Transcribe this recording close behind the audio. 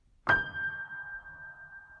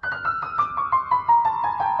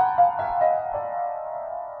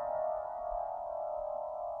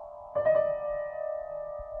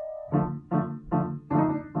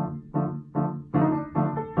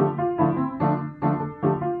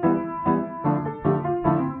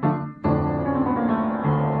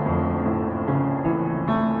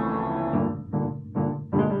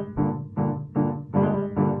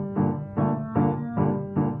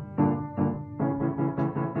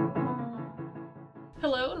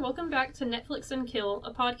Hello and welcome back to Netflix and Kill,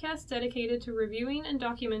 a podcast dedicated to reviewing and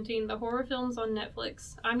documenting the horror films on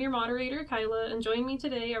Netflix. I'm your moderator, Kyla, and joining me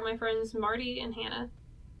today are my friends Marty and Hannah.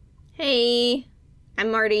 Hey, I'm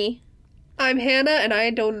Marty. I'm Hannah, and I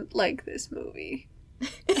don't like this movie.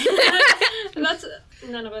 That's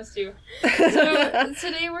none of us do. So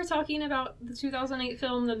today we're talking about the 2008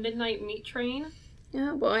 film The Midnight Meat Train.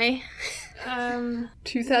 Oh boy.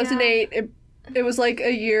 2008, yeah. It was like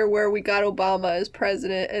a year where we got Obama as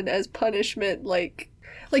president, and as punishment, like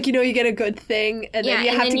you know, you get a good thing, and then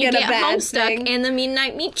you have to get a bad Homestuck thing. and the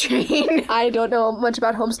Midnight Meat Train. I don't know much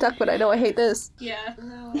about Homestuck, but I know I hate this. Yeah.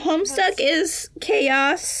 No, Homestuck is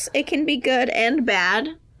chaos. It can be good and bad.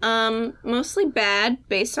 Mostly bad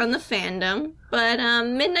based on the fandom. But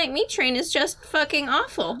Midnight Meat Train is just fucking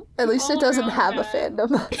awful. At least it doesn't have a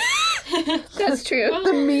fandom. That's true.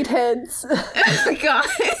 The meatheads. Oh my god.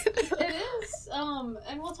 It is,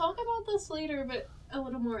 and we'll talk about this later, but a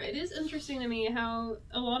little more. It is interesting to me how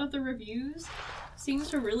a lot of the reviews seem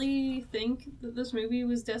to really think that this movie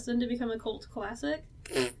was destined to become a cult classic.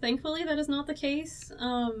 Thankfully, that is not the case.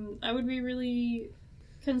 I would be really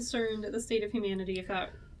concerned at the state of humanity if that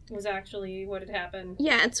was actually what had happened.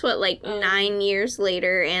 Yeah, it's 9 years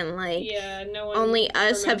later, and no one only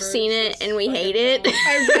us have seen it and we hate it.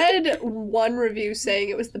 I read one review saying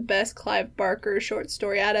it was the best Clive Barker short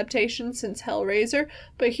story adaptation since Hellraiser,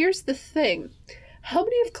 but here's the thing. How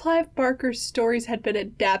many of Clive Barker's stories had been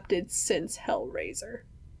adapted since Hellraiser?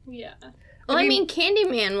 Yeah. Well, I mean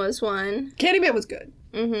Candyman was one. Candyman was good.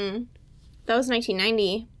 Mm-hmm. That was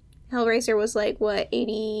 1990. Hellraiser was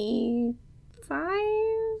 85?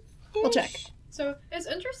 I'll check. So, it's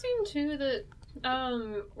interesting, too, that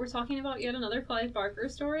we're talking about yet another Clive Barker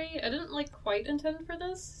story. I didn't, quite intend for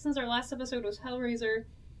this, since our last episode was Hellraiser,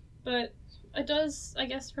 but it does, I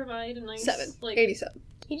guess, provide a nice... 87.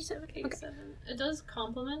 87. It does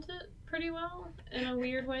complement it pretty well, in a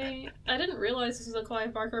weird way. I didn't realize this was a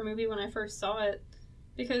Clive Barker movie when I first saw it,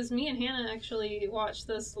 because me and Hannah actually watched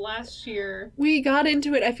this last year. We got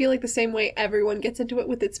into it, I feel like, the same way everyone gets into it,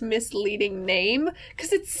 with its misleading name.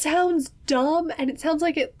 Because it sounds dumb, and it sounds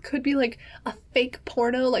like it could be, a fake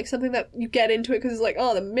porno, something that you get into it because it's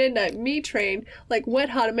the Midnight Meat Train, Wet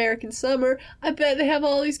Hot American Summer. I bet they have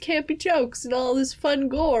all these campy jokes and all this fun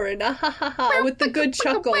gore and with the good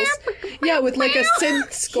chuckles. Yeah, with, a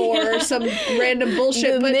synth score or some random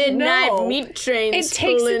bullshit, the but Midnight Meat Train it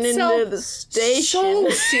takes pulling itself into the station. So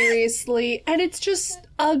seriously, and it's just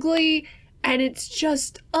ugly, and it's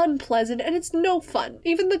just unpleasant, and it's no fun.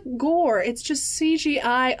 Even the gore, it's just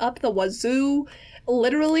CGI up the wazoo.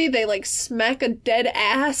 Literally, they smack a dead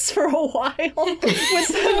ass for a while with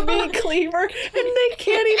the meat cleaver, and they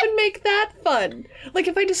can't even make that fun.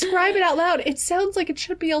 If I describe it out loud, it sounds like it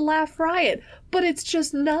should be a laugh riot, but it's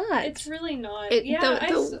just not. It's really not.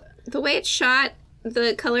 The way it's shot,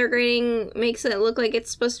 the color grading makes it look like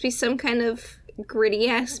it's supposed to be some kind of gritty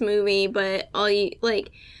ass movie, but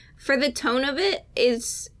for the tone of it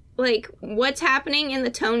is what's happening and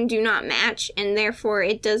the tone do not match, and therefore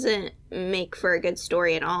it doesn't make for a good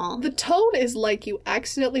story at all. The tone is like you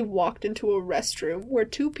accidentally walked into a restroom where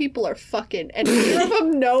two people are fucking and neither of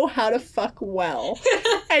them know how to fuck well,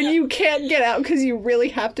 and you can't get out because you really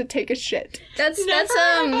have to take a shit. Have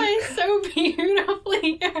I so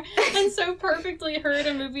beautifully and so perfectly heard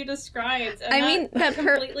a movie described. And that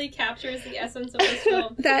completely captures the essence of this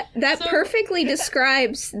film. That perfectly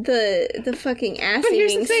describes the fucking ass But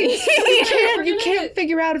here's eating the thing: scene. you can't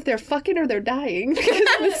figure out if they're fucking or they're dying because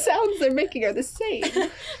the sounds they're making are the same.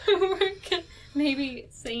 Maybe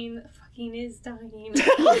saying fucking is dying.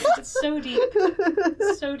 It's so deep.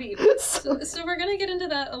 So deep. So we're gonna get into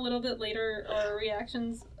that a little bit later, our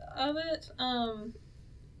reactions of it.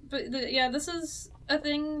 But this is a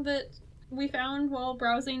thing that we found while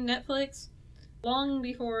browsing Netflix long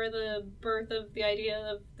before the birth of the idea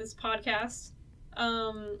of this podcast.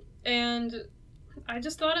 And I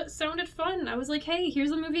just thought it sounded fun. I was like, hey, here's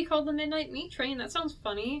a movie called The Midnight Meat Train. That sounds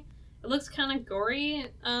funny. It looks kind of gory.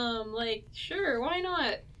 Sure, why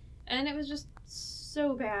not? And it was just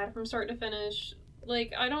so bad from start to finish.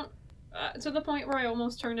 To the point where I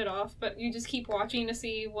almost turned it off, but you just keep watching to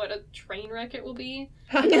see what a train wreck it will be.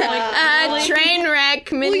 Train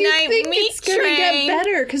wreck, Midnight Meat it's Train. Gonna get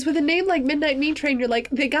better, because with a name like Midnight Meat Train, you're like,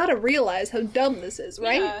 they gotta realize how dumb this is,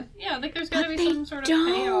 right? Yeah, there's gotta be some sort of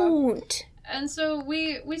payoff. And so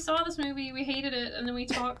we saw this movie, we hated it, and then we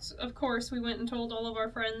talked, of course, we went and told all of our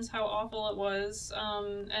friends how awful it was,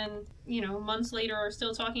 and, months later are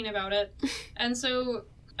still talking about it. And so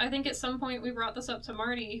I think at some point we brought this up to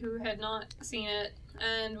Marty, who had not seen it,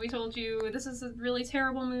 and we told you, this is a really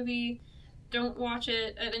terrible movie. don't watch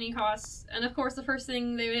it at any cost. And of course, the first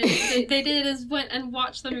thing they did is went and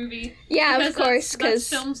watched the movie. Yeah, of course, because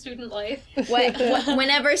film student life.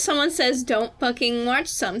 Whenever someone says don't fucking watch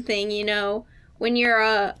something, you know, when you're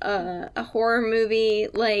a horror movie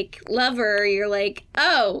like lover, you're like,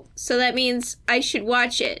 oh, so that means I should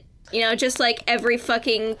watch it. You know, just like every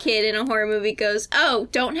fucking kid in a horror movie goes, oh,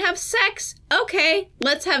 don't have sex? Okay,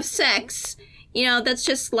 let's have sex. You know, that's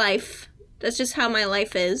just life. That's just how my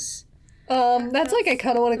life is. That's like I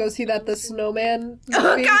kind of want to go see that The Snowman movie.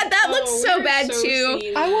 Oh god, that looks so bad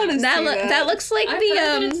too. I want to see that. That looks like I've heard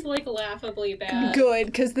that it's like laughably bad. Good,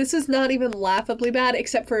 because this is not even laughably bad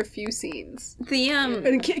except for a few scenes.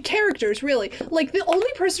 And characters, really. Like, the only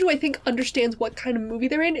person who I think understands what kind of movie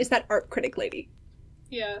they're in is that art critic lady.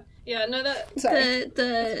 Yeah, no, that... Sorry.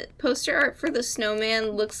 The poster art for The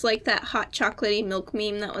Snowman looks like that hot chocolatey milk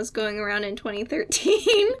meme that was going around in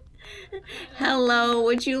 2013. Hello,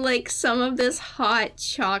 would you like some of this hot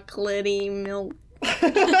chocolatey milk?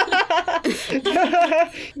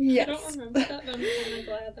 Yes. I don't remember that, but I'm kind of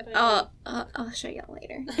glad that I I'll show you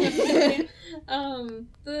later.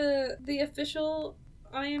 The official...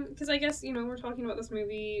 because I guess, you know, we're talking about this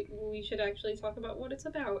movie, we should actually talk about what it's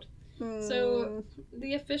about. So,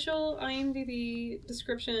 the official IMDb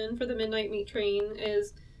description for The Midnight Meat Train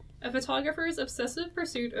is, a photographer's obsessive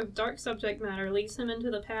pursuit of dark subject matter leads him into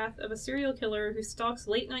the path of a serial killer who stalks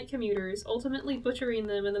late-night commuters, ultimately butchering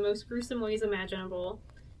them in the most gruesome ways imaginable.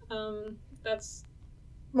 That's...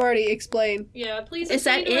 Marty, explain. Yeah, please Is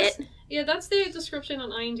that explain it? Yeah, that's the description on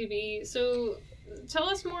IMDb. So... tell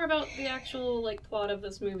us more about the actual, like, plot of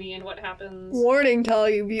this movie and what happens. Warning to all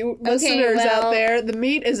you listeners out there, the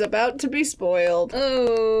meat is about to be spoiled.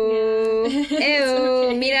 Oh. Yeah.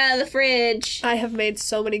 Ew, Okay. meat out of the fridge. I have made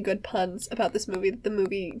so many good puns about this movie that the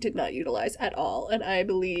movie did not utilize at all, and I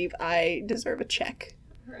believe I deserve a check.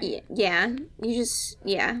 Right. Yeah,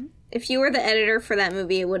 if you were the editor for that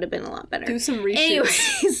movie, it would have been a lot better. Do some reshoots.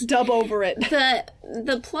 Anyways, Dub over it.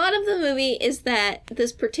 the plot of the movie is that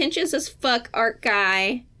this pretentious as fuck art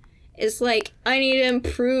guy is like, I need to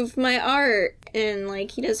improve my art, and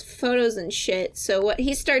like he does photos and shit. So what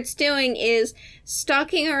he starts doing is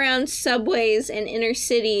stalking around subways and inner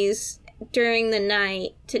cities during the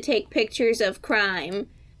night to take pictures of crime,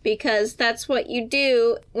 because that's what you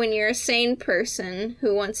do when you're a sane person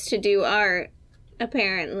who wants to do art,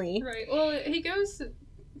 apparently. Right. Well, he goes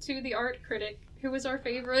to the art critic, who was our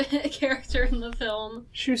favorite character in the film.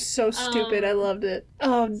 She was so stupid. I loved it.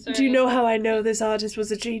 Sorry. Do you know how I know this artist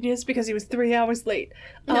was a genius? Because he was 3 hours late.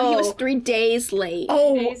 No, he was 3 days late.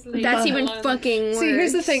 Oh, Days late. That's even Fun. fucking worse. See,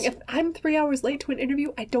 here's the thing. If I'm 3 hours late to an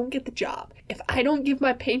interview, I don't get the job. If I don't give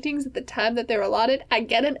my paintings at the time that they're allotted, I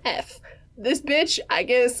get an F. This bitch, I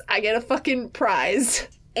guess I get a fucking prize.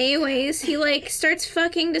 Anyways, he, like, starts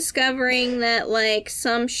fucking discovering that, like,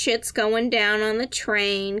 some shit's going down on the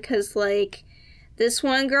train, because, like, this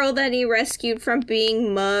one girl that he rescued from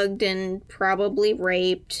being mugged and probably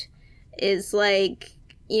raped is, like,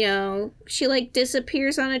 you know, she, like,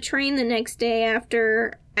 disappears on a train the next day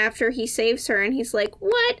after he saves her, and he's like,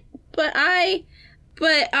 what? But I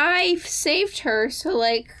saved her, so,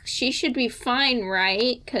 like, she should be fine,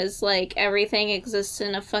 right? Because, like, everything exists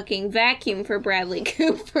in a fucking vacuum for Bradley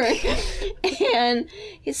Cooper. And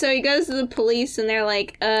so he goes to the police, and they're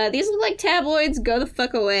like, these look like tabloids, go the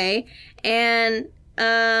fuck away. And,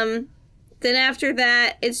 then after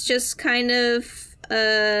that, it's just kind of,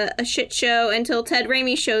 a shit show until Ted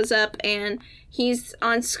Raimi shows up, and he's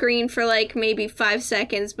on screen for, like, maybe 5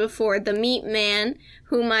 seconds before the Meat Man,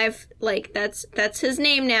 whom I've, like, that's his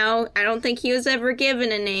name now. I don't think he was ever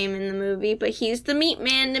given a name in the movie, but he's the Meat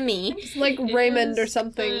Man to me. It's like Raymond or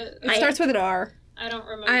something. It starts with an R. I don't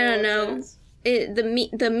remember. I don't what it know. is.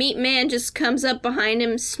 The meat man just comes up behind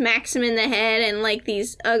him, smacks him in the head, and, like,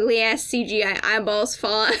 these ugly-ass CGI eyeballs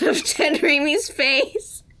fall out of Ted Raimi's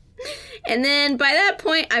face. And then, by that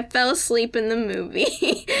point, I fell asleep in the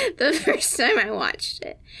movie the first time I watched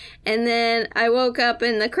it. And then I woke up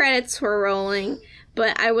and the credits were rolling,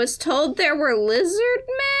 but I was told there were lizard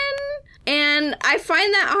men, and I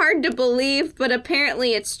find that hard to believe, but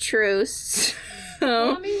apparently it's true, so...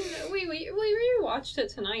 Well, I mean, we rewatched it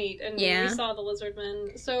tonight, and we saw the lizard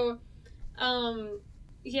men. So,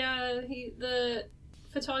 the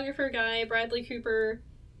photographer guy, Bradley Cooper,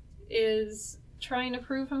 is trying to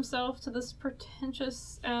prove himself to this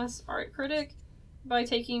pretentious-ass art critic by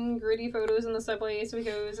taking gritty photos in the subway. So he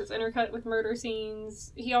goes, it's intercut with murder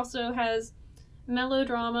scenes. He also has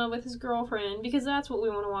melodrama with his girlfriend, because that's what we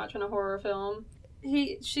want to watch in a horror film.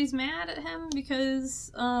 She's mad at him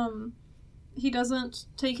because, he doesn't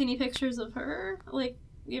take any pictures of her. Like,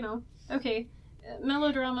 you know, okay,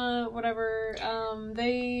 melodrama, whatever.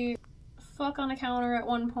 They fuck on a counter at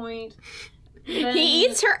one point. Then... He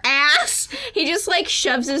eats her ass. He just like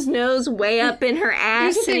shoves his nose way up in her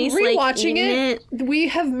ass, and he's like eating it. We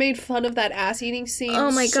have made fun of that ass eating scene.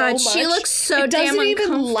 Oh my god, so she much. looks so it damn doesn't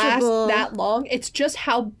even uncomfortable. last that long. It's just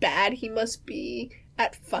how bad he must be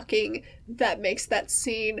at fucking that makes that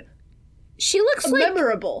scene She looks like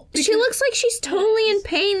memorable. She looks like she's totally in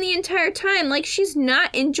pain the entire time. Like she's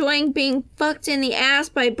not enjoying being fucked in the ass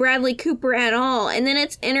by Bradley Cooper at all. And then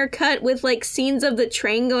it's intercut with like scenes of the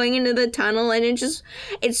train going into the tunnel, and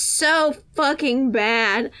it's so fucking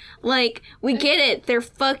bad. Like, we get it, they're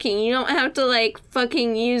fucking. You don't have to like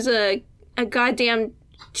fucking use a goddamn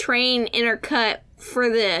train intercut for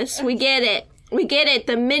this. We get it. We get it.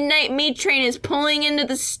 The midnight meat train is pulling into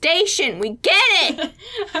the station. We get it.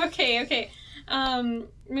 Okay.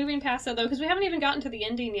 Moving past that though, because we haven't even gotten to the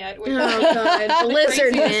ending yet. Which Oh god,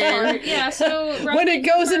 Lizard Man. Yeah. So when it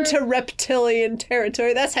goes into reptilian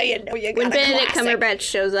territory, that's how you know you got When a Benedict classic. Cumberbatch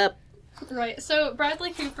shows up. Right. So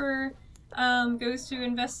Bradley Cooper goes to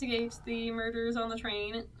investigate the murders on the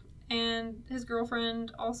train, and his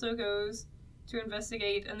girlfriend also goes to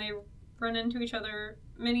investigate, and they run into each other.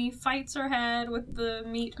 Many fights are had with the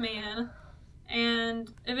meat man, and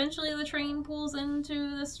eventually the train pulls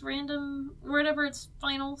into this random, wherever its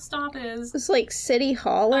final stop is. It's like City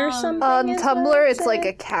Hall or something. On is Tumblr, what it it's like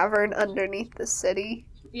said? a cavern underneath the city.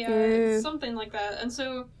 Yeah, it's something like that. And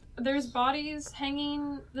so there's bodies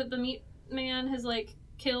hanging that the meat man has like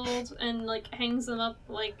killed and like hangs them up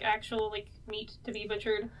like actual like meat to be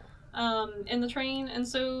butchered in the train. And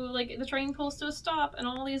so like the train pulls to a stop, and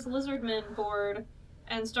all these lizard men board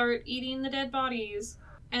and start eating the dead bodies.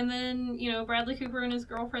 And then, you know, Bradley Cooper and his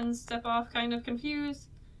girlfriend step off kind of confused.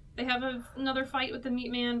 They have another fight with the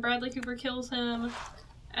meat man. Bradley Cooper kills him.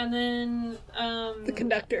 And then, The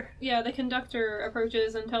conductor. Yeah, the conductor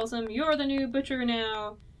approaches and tells him, "You're the new butcher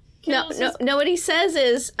now." Kills his- No, what he says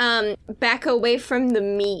is, back away from the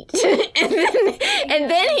meat. and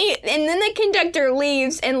then the conductor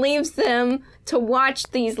leaves and leaves them to watch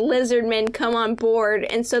these lizard men come on board,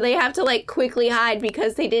 and so they have to like quickly hide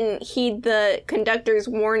because they didn't heed the conductor's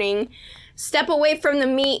warning. Step away from the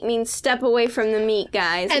meat means step away from the meat,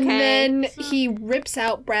 guys. And okay? then he rips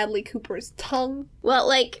out Bradley Cooper's tongue.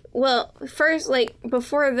 First,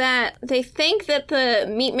 before that, they think that the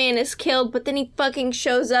meat man is killed, but then he fucking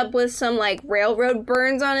shows up with some, like, railroad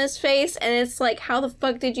burns on his face, and it's like, how the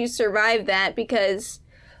fuck did you survive that? Because,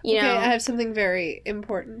 you know... I have something very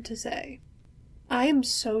important to say. I am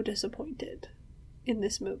so disappointed in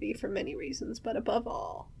this movie for many reasons, but above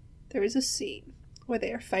all, there is a scene where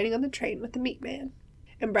they are fighting on the train with the meat man,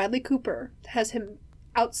 and Bradley Cooper has him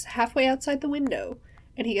halfway outside the window,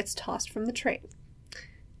 and he gets tossed from the train.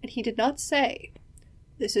 And he did not say,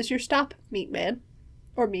 "This is your stop, meat man,"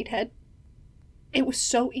 or meathead. It was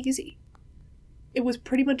so easy. It was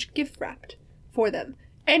pretty much gift wrapped for them.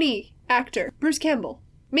 Any actor, Bruce Campbell,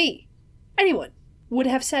 me, anyone, would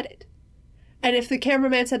have said it. And if the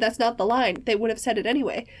cameraman said that's not the line, they would have said it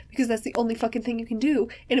anyway, because that's the only fucking thing you can do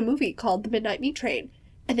in a movie called The Midnight Meat Train.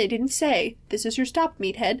 And they didn't say, "This is your stop,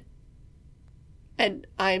 meathead." And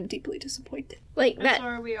I am deeply disappointed. Like, And that... so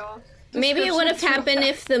are we all. Maybe it would have happened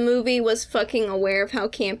if the movie was fucking aware of how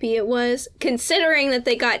campy it was, considering that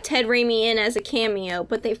they got Ted Raimi in as a cameo,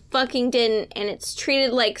 but they fucking didn't, and it's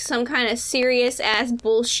treated like some kind of serious-ass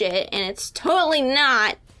bullshit, and it's totally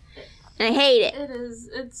not, and I hate it. It is.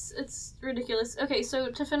 It's ridiculous. Okay,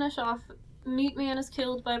 so to finish off, Meat Man is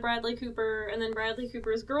killed by Bradley Cooper, and then Bradley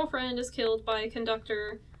Cooper's girlfriend is killed by a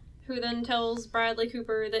conductor, who then tells Bradley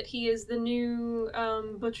Cooper that he is the new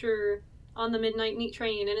butcher on the Midnight Meat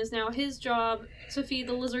Train, and is now his job to feed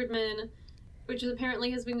the lizard men, which apparently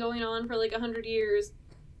has been going on for like 100 years,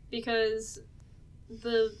 because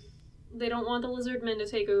they don't want the lizard men to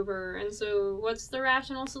take over. And so what's the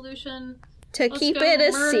rational solution? To Let's keep go it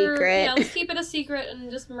a murder- secret. Yeah, let's keep it a secret and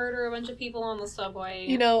just murder a bunch of people on the subway.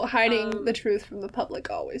 You know, hiding the truth from the public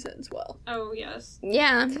always ends well. Oh, yes.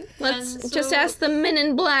 Yeah, let's And just so- ask the Men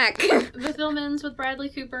in Black. The film ends with Bradley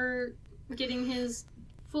Cooper getting his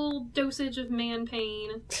full dosage of man pain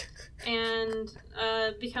and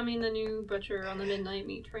becoming the new butcher on the Midnight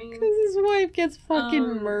Meat Train. Because his wife gets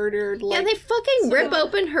fucking murdered. Yeah, they fucking rip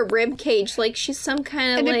open her rib cage like she's some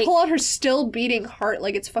kind of And like... they pull out her still beating heart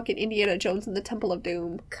like it's fucking Indiana Jones in the Temple of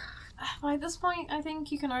Doom. By this point, I think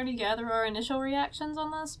you can already gather our initial reactions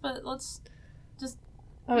on this, but let's just...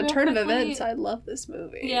 On a real turn of quickly- events, I love this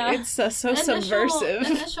movie. Yeah. It's so subversive.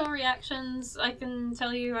 Initial reactions, I can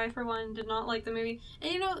tell you, I for one did not like the movie.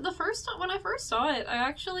 And you know, when I first saw it,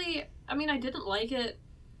 I didn't like it,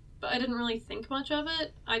 but I didn't really think much of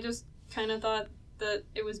it. I just kind of thought that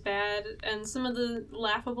it was bad, and some of the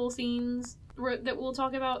laughable scenes that we'll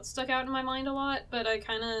talk about stuck out in my mind a lot, but I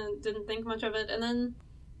kind of didn't think much of it. And then,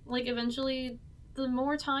 like, eventually, the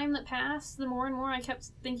more time that passed, the more and more I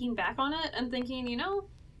kept thinking back on it and thinking, you know,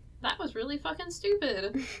 that was really fucking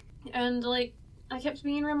stupid. And, like, I kept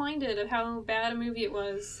being reminded of how bad a movie it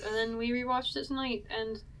was, and then we rewatched it tonight,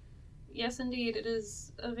 and yes, indeed, it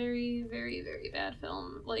is a very, very, very bad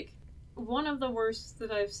film. Like, one of the worst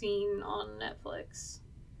that I've seen on Netflix.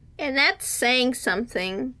 And that's saying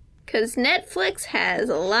something, because Netflix has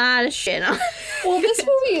a lot of shit on it. Well, this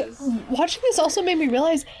movie, watching this also made me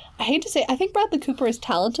realize, I hate to say, I think Bradley Cooper is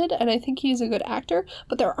talented, and I think he's a good actor,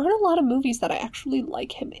 but there aren't a lot of movies that I actually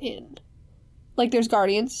like him in. Like, there's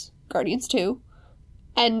Guardians 2,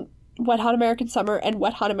 and Wet Hot American Summer, and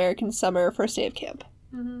Wet Hot American Summer First Day of Camp.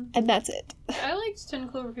 Mm-hmm. And that's it. I liked 10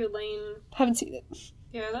 Cloverfield Lane. Haven't seen it.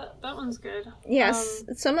 Yeah, that one's good. Yes,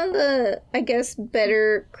 some of the, I guess,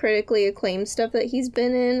 better critically acclaimed stuff that he's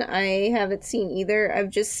been in, I haven't seen either. I've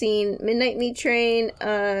just seen Midnight Meat Train,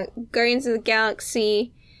 Guardians of the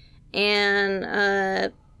Galaxy, and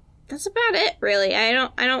that's about it, really. I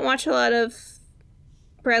don't watch a lot of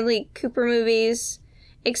Bradley Cooper movies,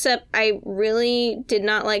 except I really did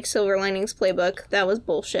not like Silver Linings Playbook. That was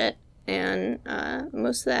bullshit, and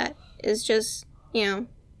most of that is just, you know,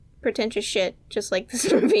 pretentious shit, just like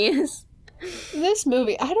this movie is. This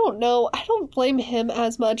movie, I don't know. I don't blame him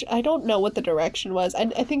as much. I don't know what the direction was. I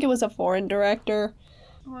think it was a foreign director.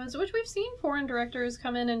 Which we've seen foreign directors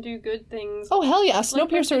come in and do good things. Oh, hell yeah.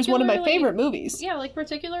 Snowpiercer Like, is one of my favorite movies. Yeah, like,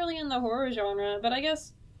 particularly in the horror genre. But I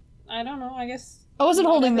guess, I don't know, I wasn't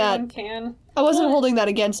holding that. I wasn't Well, holding that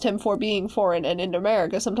against him for being foreign and in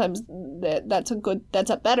America. Sometimes that's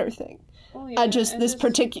a better thing. Well, yeah,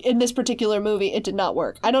 In this particular movie, it did not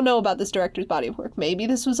work. I don't know about this director's body of work. Maybe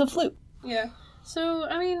this was a fluke. Yeah. So,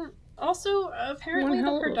 I mean, also, apparently One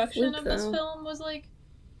hell the of a production fluke, of this though. film was, like,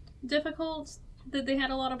 difficult. That they had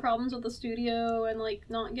a lot of problems with the studio and, like,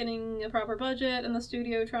 not getting a proper budget, and the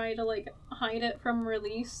studio tried to, like, hide it from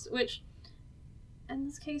release, which, in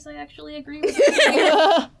this case, I actually agree with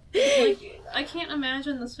you. Like, I can't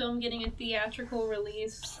imagine this film getting a theatrical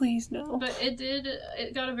release. Please no. But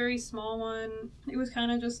it got a very small one. It was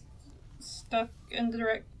kind of just stuck in the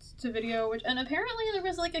direct-to-video, and apparently there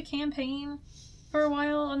was, like, a campaign for a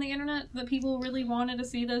while on the internet that people really wanted to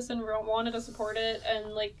see this and wanted to support it,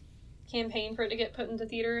 and, like, campaign for it to get put into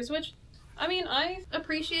theaters, which, I mean, I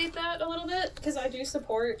appreciate that a little bit, because I do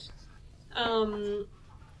support,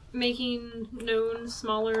 making known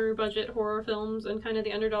smaller budget horror films and kind of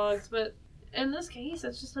the underdogs, but in this case,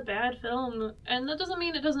 it's just a bad film, and that doesn't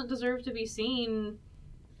mean it doesn't deserve to be seen.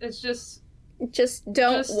 It's just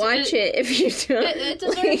Don't watch it if you don't.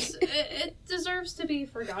 it deserves to be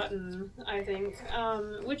forgotten, I think,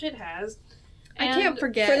 which it has. I can't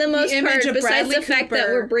forget For the most image part, of besides Bradley the fact that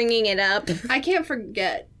Cooper. we're bringing it up. I can't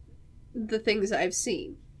forget the things I've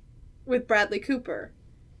seen with Bradley Cooper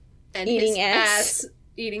and Eating his ass.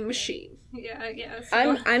 eating machine. Yeah, I guess.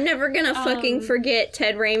 I'm never gonna fucking forget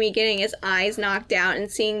Ted Raimi getting his eyes knocked out and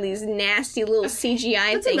seeing these nasty little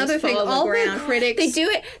CGI That's things another thing. fall on All the ground. the critics. They do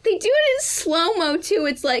it in slow-mo too.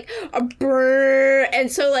 It's like a brrr, and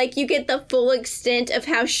so like you get the full extent of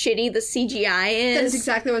how shitty the CGI is. That is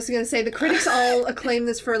exactly what I was going to say. The critics all acclaim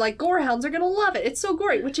this for, like, gorehounds are going to love it. It's so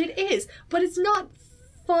gory, which it is. But it's not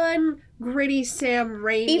fun, gritty Sam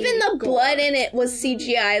Raimi Even the gore. blood in it was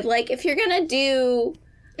CGI. Like, if you're gonna do...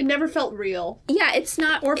 It never felt real. Yeah, it's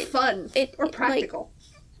not... Or fun. Or like, practical.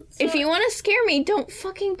 if you want to scare me, don't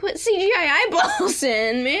fucking put CGI eyeballs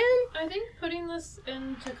in, man. I think putting this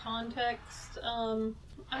into context,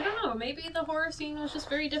 I don't know, maybe the horror scene was just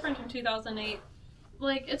very different in 2008.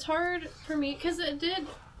 Like, it's hard for me, because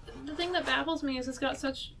the thing that baffles me is it's got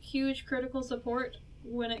such huge critical support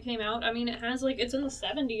when it came out. I mean, it has, like, it's in the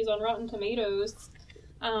 70s on Rotten Tomatoes,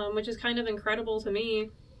 which is kind of incredible to me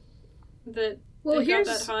that it got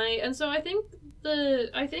that high. And so I think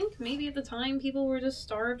maybe at the time people were just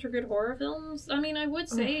starved for good horror films. I mean, I would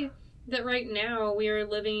say that right now we are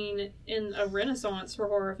living in a renaissance for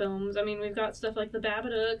horror films. I mean, we've got stuff like The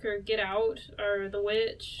Babadook or Get Out or The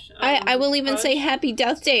Witch. I will even Hush. say Happy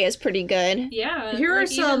Death Day is pretty good. Yeah, Here are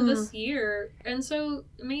like, even some- this year. And so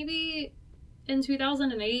maybe in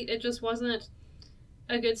 2008 it just wasn't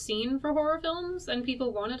a good scene for horror films, and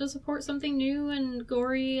people wanted to support something new and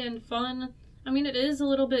gory and fun. I mean, it is a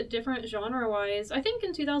little bit different genre-wise. I think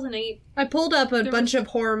in 2008... I pulled up a There bunch of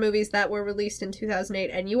horror movies that were released in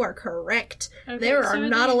 2008, and you are correct. Okay, There so are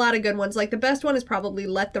not a lot of good ones. Like, the best one is probably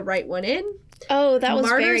Let the Right One In. Oh, that was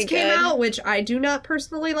Martyrs very came good. out, which I do not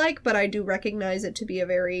personally like, but I do recognize it to be a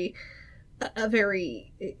very a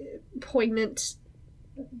very poignant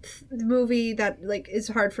movie that like is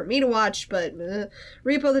hard for me to watch, but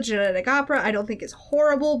Repo the Genetic Opera I don't think is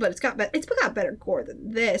horrible, but it's got better gore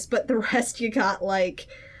than this. But the rest, you got like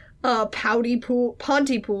Pontypool,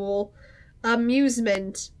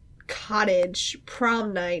 Amusement, Cottage,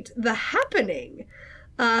 Prom Night, The Happening,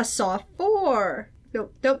 Saw 4.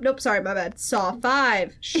 Nope, sorry, my bad. Saw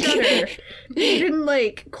 5, Shudder, Eden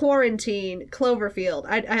Lake, Quarantine, Cloverfield.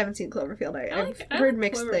 I haven't seen Cloverfield. I've heard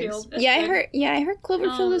mixed things. I heard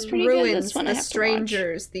Cloverfield was pretty Ruins, good. This one The I have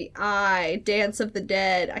Strangers, The Eye, Dance of the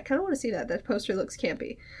Dead. I kind of want to see that. That poster looks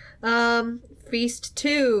campy. Feast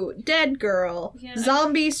 2, Dead Girl,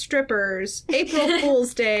 Zombie Strippers, April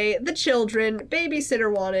Fool's Day, The Children, Babysitter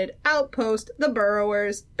Wanted, Outpost, The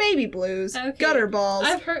Burrowers, Baby Blues, Gutter Balls,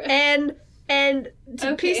 and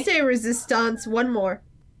to piece de resistance, one more.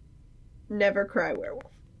 Never Cry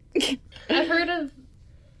Werewolf. I've heard of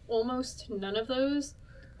almost none of those.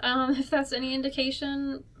 If that's any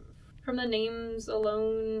indication, from the names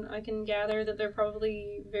alone, I can gather that they're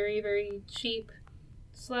probably very, very cheap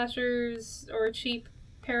slashers or cheap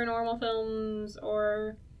paranormal films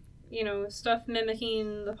or, stuff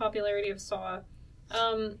mimicking the popularity of Saw.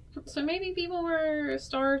 So maybe people were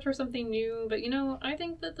starved for something new, but I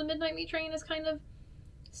think that the Midnight Meat Train is kind of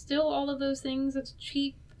still all of those things. It's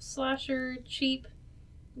cheap slasher, cheap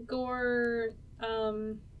gore.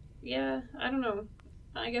 Yeah, I don't know.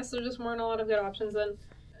 I guess there just weren't a lot of good options then.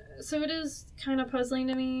 So it is kind of puzzling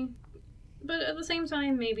to me, but at the same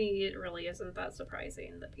time, maybe it really isn't that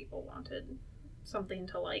surprising that people wanted something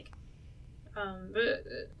to like. But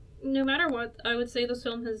no matter what, I would say this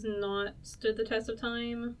film has not stood the test of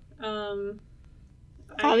time.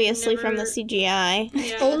 Obviously from the CGI.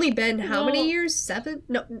 Yeah. Only been how many years? 7?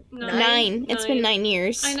 No, 9. It's been 9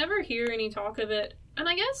 years. I never hear any talk of it. And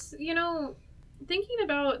I guess, thinking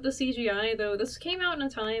about the CGI, though, this came out in a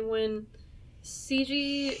time when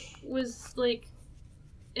CG was,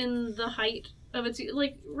 in the height of its...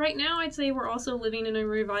 right now, I'd say we're also living in a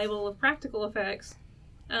revival of practical effects.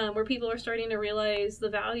 Where people are starting to realize the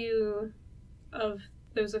value of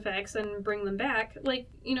those effects and bring them back.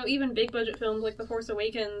 Even big budget films like The Force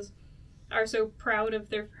Awakens are so proud of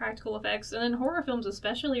their practical effects. And then horror films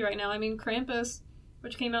especially right now. I mean, Krampus,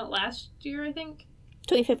 which came out last year, I think.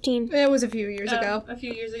 2015. It was a few years ago.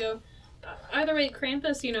 Either way,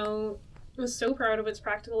 Krampus, was so proud of its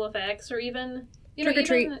practical effects. Or even, Trick or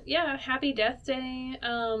Treat. Yeah, Happy Death Day.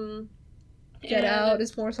 Get Out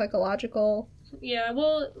is more psychological. Yeah,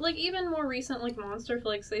 well, even more recent, monster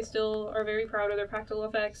flicks, they still are very proud of their practical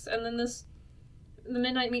effects. And then the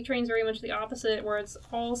Midnight Meat Train's very much the opposite, where it's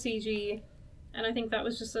all CG. And I think that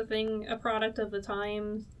was just a product of the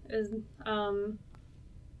time, is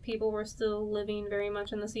people were still living very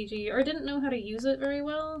much in the CG, or didn't know how to use it very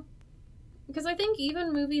well. Because I think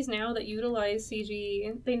even movies now that utilize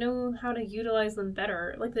CG, they know how to utilize them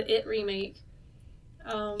better, like the It remake.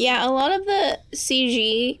 Yeah, a lot of the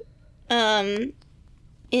CG...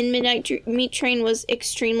 in Midnight Meat Train was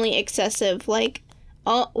extremely excessive.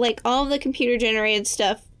 All of the computer generated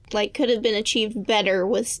stuff could have been achieved better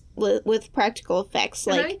with practical effects.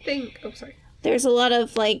 And I think there's a lot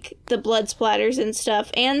of the blood splatters and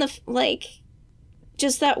stuff, and the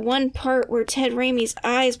just that one part where Ted Raimi's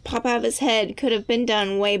eyes pop out of his head could have been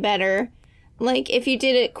done way better. If you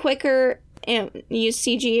did it quicker and used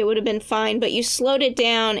CG, it would have been fine, but you slowed it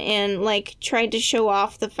down and tried to show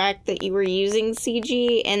off the fact that you were using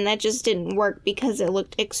CG, and that just didn't work because it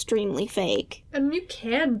looked extremely fake. And you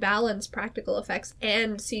can balance practical effects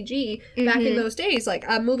and CG back in those days.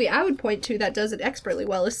 A movie I would point to that does it expertly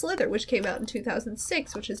well is Slither, which came out in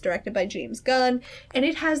 2006, which is directed by James Gunn, and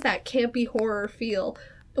it has that campy horror feel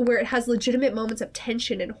where it has legitimate moments of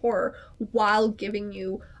tension and horror while giving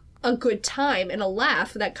you a good time and a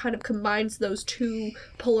laugh that kind of combines those two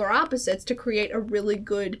polar opposites to create a really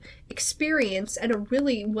good experience and a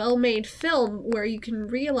really well-made film where you can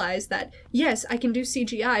realize that, yes, I can do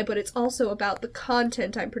CGI, but it's also about the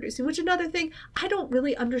content I'm producing, which another thing, I don't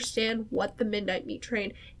really understand what the Midnight Meat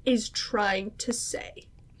Train is trying to say.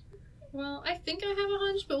 Well, I think I have a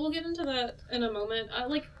hunch, but we'll get into that in a moment.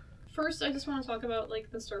 First, I just want to talk about,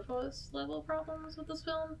 the surface level problems with this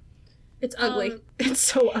film. It's ugly. It's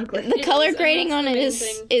so ugly. The color grading on it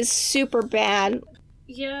is super bad.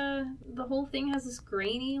 Yeah, the whole thing has this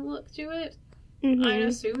grainy look to it. Mm-hmm. I'd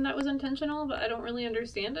assume that was intentional, but I don't really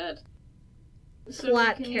understand it. So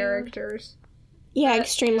flat characters. Yeah,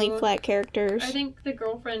 extremely flat characters. I think the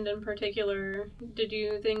girlfriend in particular, did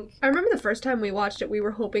you think... I remember the first time we watched it, we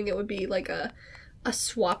were hoping it would be a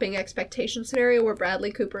swapping expectation scenario where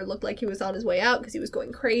Bradley Cooper looked like he was on his way out because he was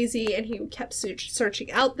going crazy and he kept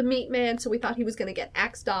searching out the meat man, so we thought he was going to get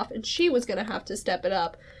axed off and she was going to have to step it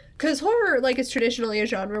up. Because horror, like, is traditionally a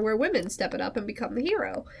genre where women step it up and become the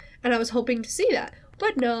hero. And I was hoping to see that.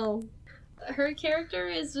 But no. Her character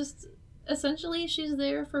is just, essentially, she's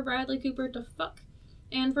there for Bradley Cooper to fuck.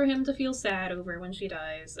 And for him to feel sad over when she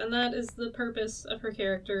dies. And that is the purpose of her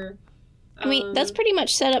character. I mean, that's pretty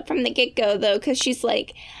much set up from the get-go, though, because she's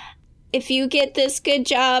like, if you get this good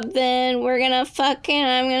job, then we're gonna fuck and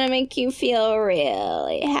I'm gonna make you feel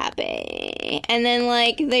really happy. And then,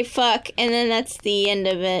 like, they fuck, and then that's the end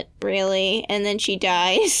of it, really. And then she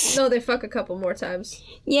dies. No, they fuck a couple more times.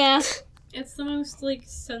 Yeah. It's the most, like,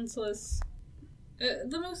 senseless,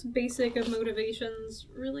 the most basic of motivations,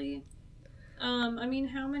 really. I mean,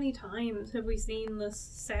 how many times have we seen this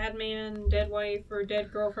sad man, dead wife, or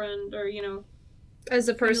dead girlfriend, or, you know... As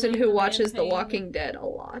a person who watches The Walking Dead a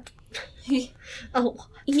lot. A lot.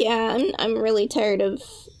 Yeah, I'm really tired of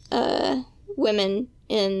women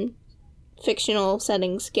in fictional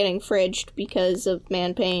settings getting fridged because of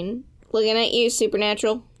man pain. Looking at you,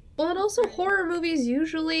 Supernatural. Well, and also horror movies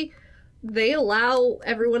usually... they allow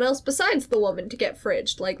everyone else besides the woman to get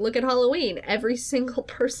fridged. Like, look at Halloween. Every single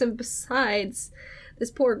person besides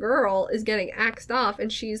this poor girl is getting axed off,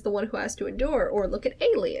 and she's the one who has to endure. Or look at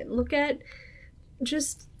Alien. Look at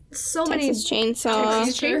just so Texas many... Chainsaw.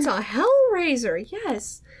 Texas Chainsaw. Hellraiser,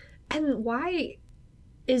 yes. And why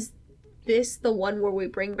is this the one where we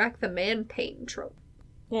bring back the man pain trope?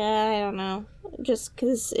 Yeah, I don't know. Just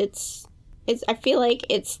because it's I feel like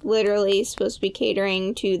it's literally supposed to be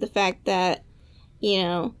catering to the fact that, you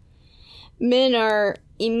know, men are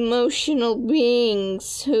emotional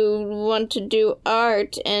beings who want to do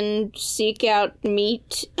art and seek out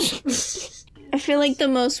meat. I feel like the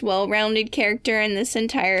most well-rounded character in this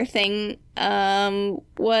entire thing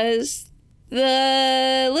was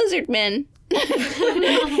the lizard men.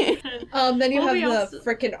 Then you have the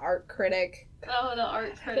frickin' art critic. Oh, the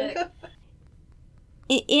art critic.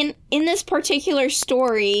 In this particular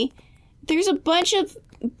story, there's a bunch of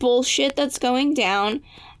bullshit that's going down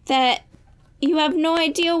that you have no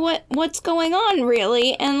idea what's going on,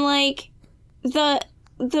 really. And, like, the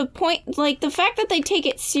point, like, the fact that they take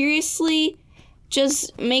it seriously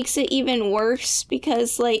just makes it even worse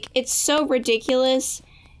because, like, it's so ridiculous.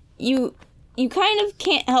 You kind of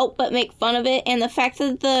can't help but make fun of it, and the fact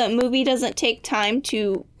that the movie doesn't take time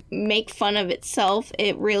to make fun of itself,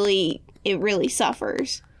 it really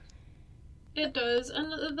suffers. It does,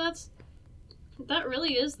 and that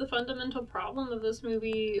really is the fundamental problem of this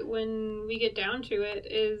movie when we get down to it,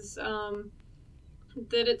 is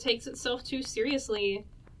that it takes itself too seriously,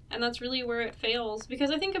 and that's really where it fails,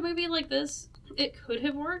 because I think a movie like this, it could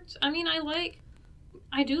have worked. I mean,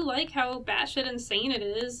 I do like how batshit insane it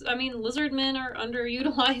is. I mean, lizard men are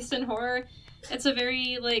underutilized in horror. It's a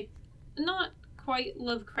very, like, not quite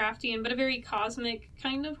Lovecraftian, but a very cosmic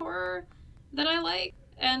kind of horror that I like.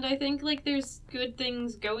 And I think, like, there's good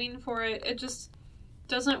things going for it. It just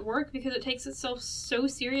doesn't work because it takes itself so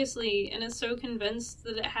seriously and is so convinced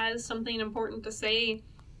that it has something important to say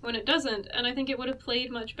when it doesn't. And I think it would have played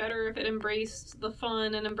much better if it embraced the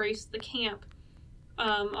fun and embraced the camp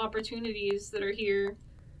opportunities that are here.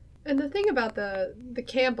 And the thing about the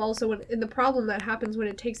camp also, and the problem that happens when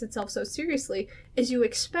it takes itself so seriously, is you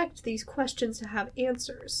expect these questions to have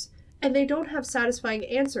answers. And they don't have satisfying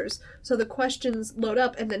answers, so the questions load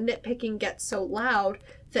up and the nitpicking gets so loud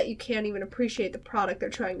that you can't even appreciate the product they're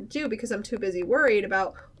trying to do, because I'm too busy worried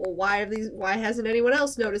about, well, why hasn't anyone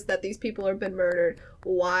else noticed that these people have been murdered?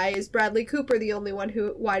 Why is Bradley Cooper the only one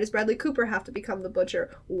why does Bradley Cooper have to become the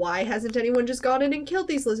butcher? Why hasn't anyone just gone in and killed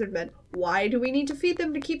these lizard men? Why do we need to feed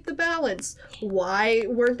them to keep the balance? Why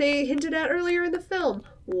weren't they hinted at earlier in the film?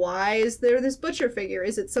 Why is there this butcher figure?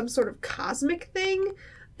 Is it some sort of cosmic thing?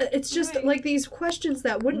 It's just right. Like these questions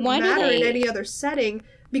that wouldn't matter in any other setting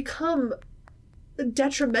become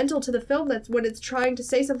detrimental to the film. That's when it's trying to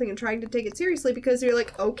say something and trying to take it seriously, because you're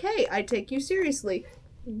like, okay, I take you seriously.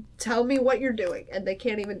 Tell me what you're doing. And they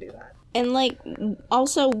can't even do that. And, like,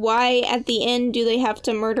 also, why at the end do they have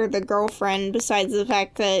to murder the girlfriend besides the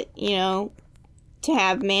fact that, you know, to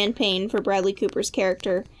have man pain for Bradley Cooper's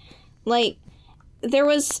character? Like,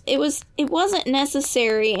 it wasn't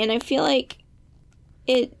necessary, and I feel like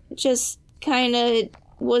it just kind of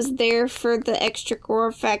was there for the extra gore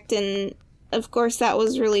effect, and of course that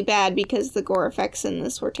was really bad because the gore effects in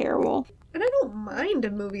this were terrible. And I don't mind a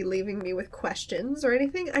movie leaving me with questions or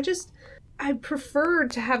anything. I prefer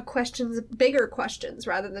to have bigger questions,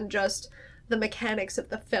 rather than just the mechanics of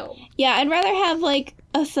the film. Yeah, I'd rather have, like,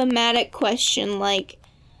 a thematic question, like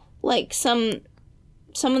some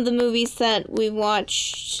some of the movies that we've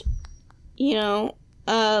watched, you know,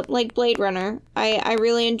 like Blade Runner. I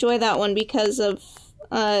really enjoy that one because of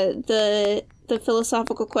the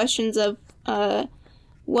philosophical questions of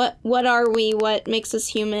what are we, what makes us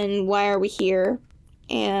human, why are we here,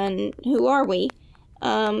 and who are we?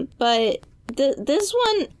 But this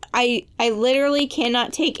one, I literally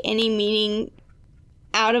cannot take any meaning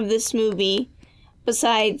out of this movie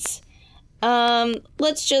besides,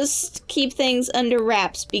 let's just keep things under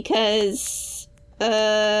wraps because,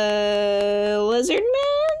 Lizard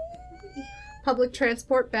Man? Public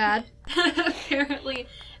transport bad. Apparently.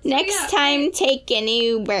 So, Next time, take an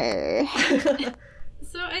Uber.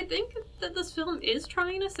 So I think that this film is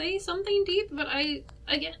trying to say something deep, but I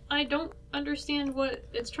don't understand what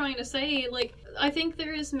it's trying to say. Like, I think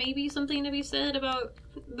there is maybe something to be said about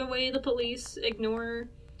the way the police ignore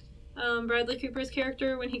Bradley Cooper's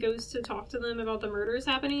character when he goes to talk to them about the murders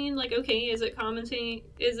happening. Like, okay, is it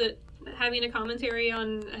having a commentary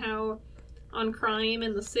on crime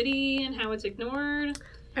in the city and how it's ignored?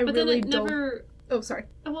 But then it never... Oh, sorry.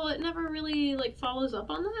 Well, it never really, like, follows up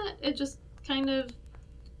on that. It just kind of...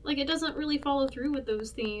 Like, it doesn't really follow through with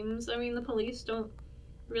those themes. I mean, the police don't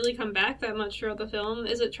really come back that much throughout the film.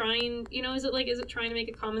 Is it trying to make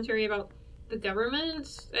a commentary about the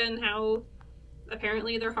government and how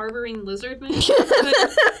apparently they're harboring lizard men?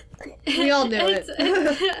 We all knew it.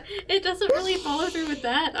 It doesn't really follow through with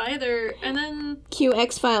that either. And then... Cue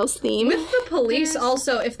X-Files theme. With the police,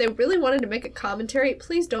 also, if they really wanted to make a commentary,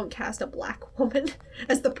 please don't cast a black woman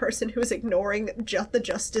as the person who's ignoring the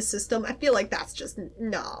justice system. I feel like that's just...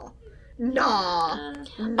 Nah.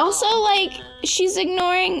 Also, like, she's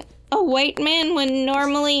ignoring a white man when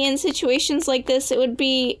normally in situations like this it would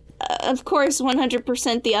be, of course,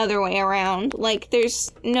 100% the other way around. Like,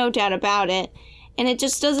 there's no doubt about it. And it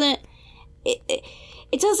just doesn't...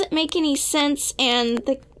 It doesn't make any sense, and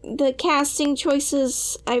the casting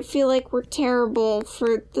choices, I feel like, were terrible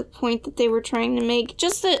for the point that they were trying to make.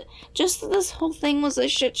 Just that this whole thing was a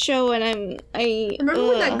shit show, and Remember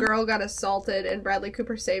when that girl got assaulted and Bradley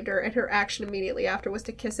Cooper saved her, and her action immediately after was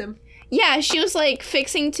to kiss him? Yeah, she was, like,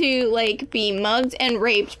 fixing to, like, be mugged and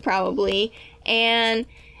raped, probably, and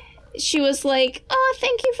she was like, oh,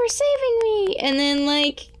 thank you for saving me, and then,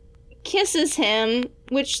 like, kisses him,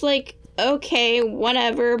 which, like, okay,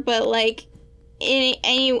 whatever, but, like,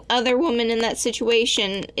 any other woman in that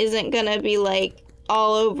situation isn't gonna be, like,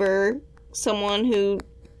 all over someone who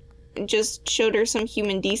just showed her some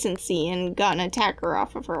human decency and got an attacker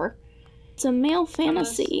off of her. It's a male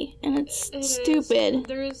fantasy, and it's stupid.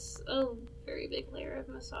 There is a very big layer of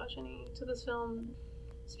misogyny to this film.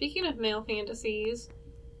 Speaking of male fantasies,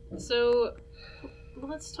 so...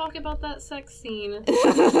 let's talk about that sex scene.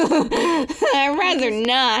 I'd rather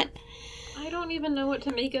not. I don't even know what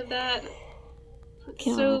to make of that.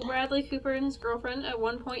 God. So Bradley Cooper and his girlfriend at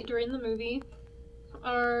one point during the movie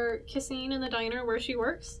are kissing in the diner where she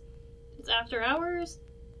works. It's after hours.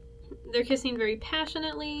 They're kissing very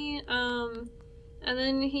passionately. And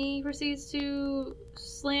then he proceeds to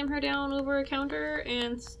slam her down over a counter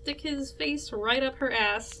and stick his face right up her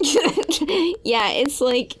ass. Yeah, it's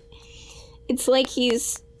like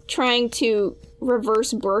he's trying to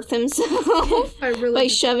reverse birth himself by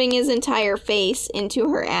shoving his entire face into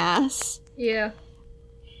her ass. Yeah.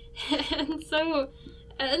 And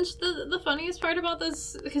the funniest part about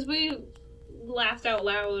this, because we laughed out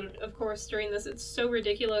loud, of course, during this, it's so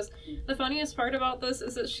ridiculous. The funniest part about this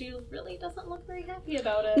is that she really doesn't look very happy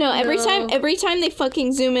about it. No, every time they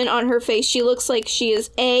fucking zoom in on her face, she looks like she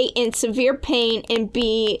is A, in severe pain, and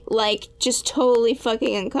B, like, just totally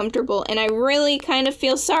fucking uncomfortable. And I really kind of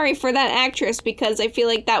feel sorry for that actress because I feel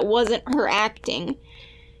like that wasn't her acting.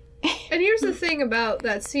 And here's the thing about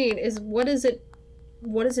that scene is what does it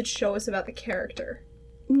show us about the character?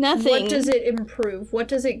 Nothing. What does it improve? What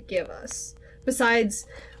does it give us? Besides,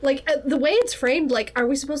 like, the way it's framed, like, are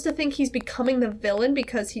we supposed to think he's becoming the villain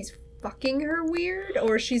because he's fucking her weird?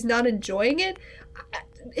 Or she's not enjoying it?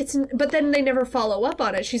 But then they never follow up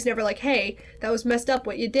on it. She's never like, hey, that was messed up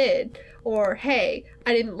what you did. Or, hey,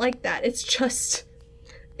 I didn't like that. It's just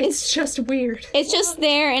weird. It's just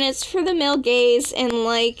there, and it's for the male gaze, and,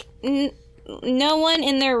 like, no one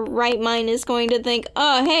in their right mind is going to think,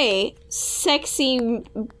 oh, hey, sexy,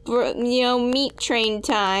 meat train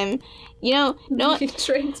time. No. Meat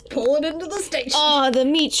train's pulling into the station. Oh, the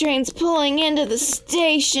meat train's pulling into the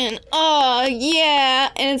station. Oh,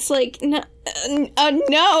 yeah. And it's like, no.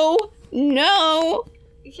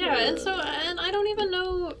 Yeah, and I don't even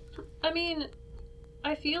know, I mean,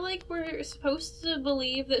 I feel like we're supposed to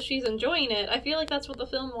believe that she's enjoying it. I feel like that's what the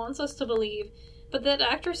film wants us to believe. But that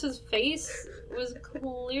actress's face was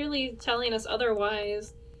clearly telling us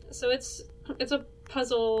otherwise. So it's a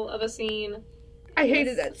puzzle of a scene. I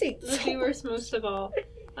hated that scene. The viewers most of all.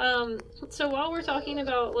 So while we're talking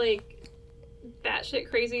about, like, batshit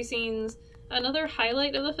crazy scenes, another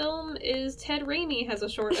highlight of the film is Ted Raimi has a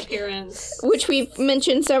short appearance. Which we've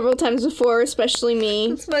mentioned several times before, especially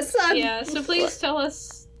me. It's my son. Yeah, so please tell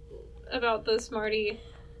us about this, Marty.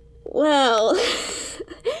 Well,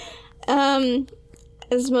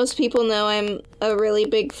 as most people know, I'm a really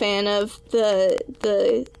big fan of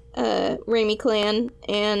the Raimi clan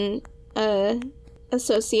and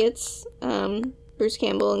associates, Bruce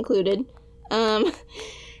Campbell included.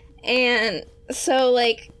 And so,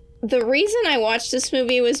 like, the reason I watched this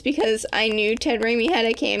movie was because I knew Ted Raimi had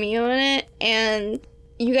a cameo in it, and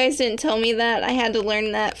you guys didn't tell me that. I had to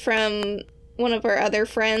learn that from one of our other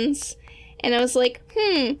friends, and I was like,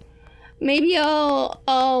 maybe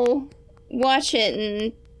I'll watch it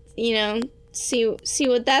and, you know, see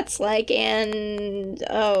what that's like. And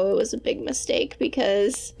it was a big mistake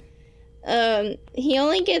because he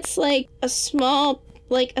only gets like a small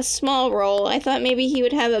role. I thought maybe he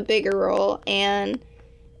would have a bigger role, and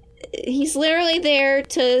he's literally there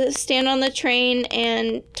to stand on the train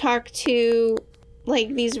and talk to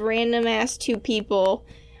like these random ass two people.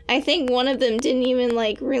 I think one of them didn't even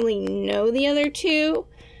like really know the other two,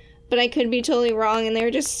 but I could be totally wrong, and they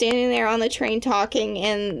were just standing there on the train talking,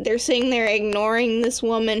 and they're sitting there ignoring this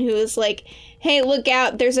woman who is like, hey, look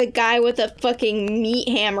out, there's a guy with a fucking meat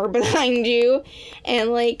hammer behind you,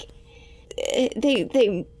 and like,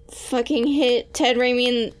 they fucking hit Ted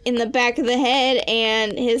Raimi in the back of the head,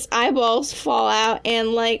 and his eyeballs fall out,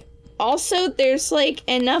 and like, also there's like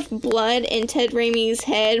enough blood in Ted Raimi's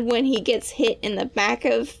head when he gets hit in the back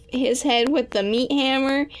of his head with the meat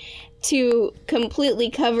hammer to completely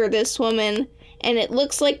cover this woman, and it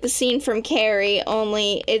looks like the scene from Carrie,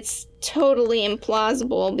 only it's totally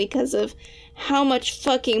implausible because of how much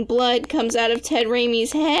fucking blood comes out of Ted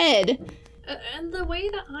Raimi's head. And the way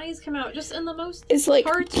the eyes come out, just in the most It's like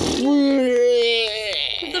cartoonish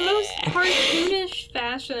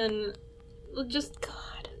fashion. Just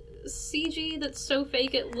God, CG that's so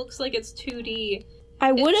fake it looks like it's 2D.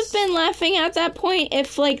 I would have been laughing at that point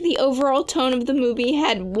if, like, the overall tone of the movie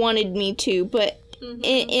had wanted me to, but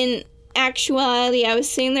in actuality, I was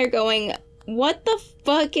sitting there going, what the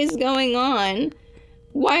fuck is going on?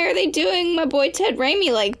 Why are they doing my boy Ted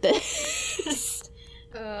Raimi like this?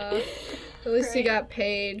 At least he got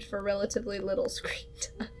paid for relatively little screen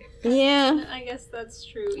time. Yeah. I guess that's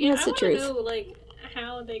true. Yeah, That's I the want truth. to know, like,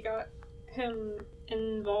 how they got him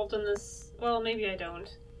involved in this. Well, maybe I don't.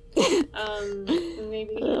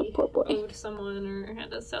 Maybe he poor boy. owed someone or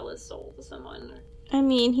had to sell his soul to someone. I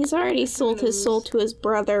mean, he's already sold his soul to his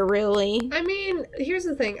brother, really. I mean, here's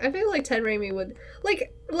the thing. I feel like Ted Raimi would,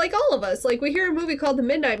 like all of us, like, we hear a movie called The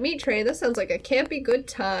Midnight Meat Train, that sounds like a campy good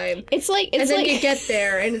time. It's And then like, you get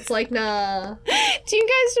there, and it's like, nah. do you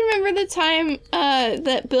guys remember the time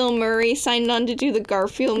that Bill Murray signed on to do the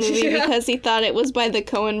Garfield movie Yeah. because he thought it was by the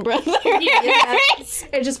Coen brothers? Yeah.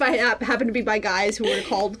 It just happened to be by guys who were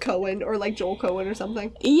called Coen, or like Joel Coen or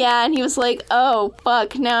something. Yeah, and he was like, oh,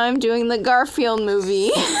 fuck, now I'm doing the Garfield movie.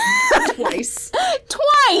 Twice.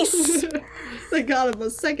 Twice! They got him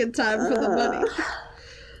a second time for the money.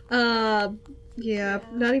 Yeah,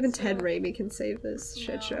 not even Ted Raimi can save this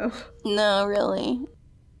shit show. No, really.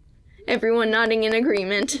 Everyone nodding in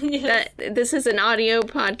agreement. Yes. That this is an audio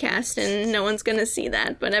podcast and no one's gonna see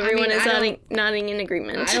that, but everyone is nodding in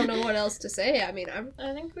agreement. I don't know what else to say. I mean, I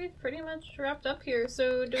think we've pretty much wrapped up here.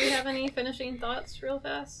 So, do we have any finishing thoughts, real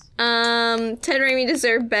fast? Ted Raimi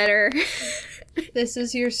deserved better. this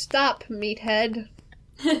is your stop, meathead.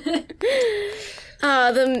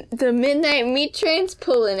 The midnight meat train's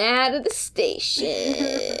pulling out of the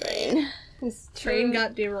station. This train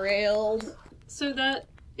got derailed. So that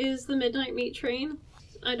is The Midnight Meat Train.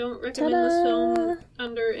 I don't recommend this film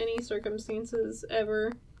under any circumstances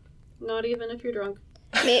ever. Not even if you're drunk.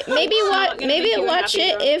 Maybe not gonna make you a watch happy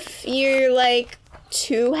it drunk. if you're like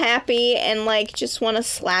too happy and like just want to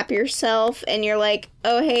slap yourself and you're like,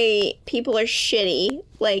 oh hey, people are shitty.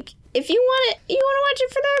 Like, if you want to watch it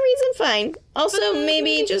for that reason, fine. Also, But the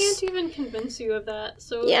maybe movie just can't even convince you of that.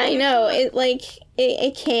 So yeah, I know it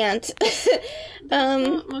can't.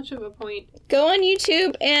 not much of a point. Go on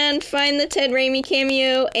YouTube and find the Ted Raimi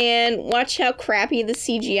cameo and watch how crappy the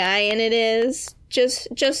CGI in it is.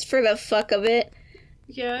 Just for the fuck of it.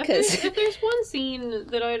 Yeah, if there's one scene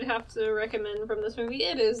that I'd have to recommend from this movie,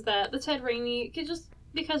 it is that the Ted Raimi,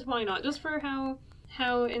 because why not? Just for how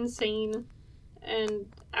insane and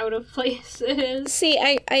out of place it is. See,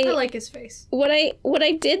 I like his face. what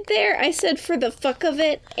I did there, I said for the fuck of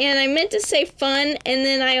it, and I meant to say fun, and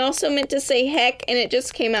then I also meant to say heck, and it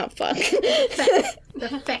just came out fuck.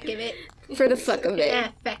 The feck of it. For the fuck of it.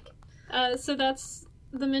 Yeah, feck. So that's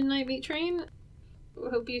the Midnight Meat Train.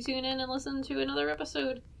 Hope you tune in and listen to another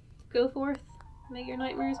episode. Go forth. May your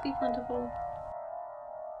nightmares be plentiful.